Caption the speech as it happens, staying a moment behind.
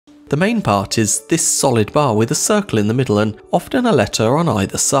The main part is this solid bar with a circle in the middle and often a letter on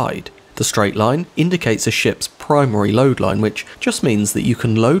either side. The straight line indicates a ship's primary load line, which just means that you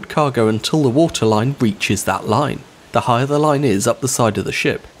can load cargo until the waterline reaches that line. The higher the line is up the side of the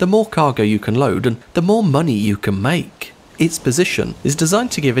ship, the more cargo you can load and the more money you can make. Its position is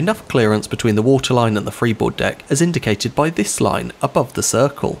designed to give enough clearance between the waterline and the freeboard deck as indicated by this line above the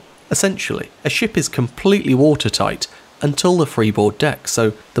circle. Essentially, a ship is completely watertight until the freeboard deck,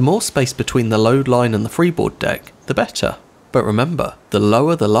 so the more space between the load line and the freeboard deck, the better. But remember, the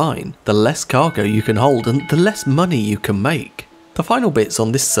lower the line, the less cargo you can hold and the less money you can make. The final bits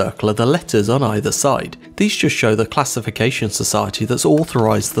on this circle are the letters on either side. These just show the classification society that's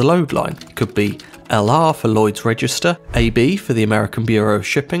authorised the load line. It could be LR for Lloyd's Register, AB for the American Bureau of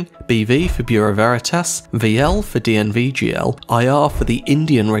Shipping, BV for Bureau Veritas, VL for DNVGL, IR for the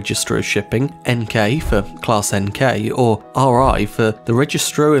Indian Register of Shipping, NK for Class NK, or RI for the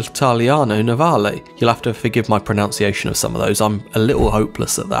Registro Italiano Navale. You'll have to forgive my pronunciation of some of those, I'm a little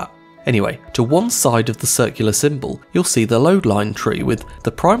hopeless at that. Anyway, to one side of the circular symbol, you'll see the load line tree with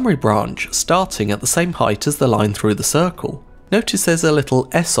the primary branch starting at the same height as the line through the circle. Notice there's a little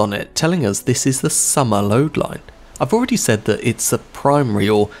S on it telling us this is the summer load line. I've already said that it's the primary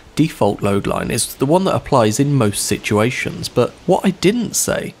or default load line, it's the one that applies in most situations, but what I didn't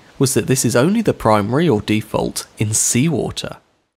say was that this is only the primary or default in seawater.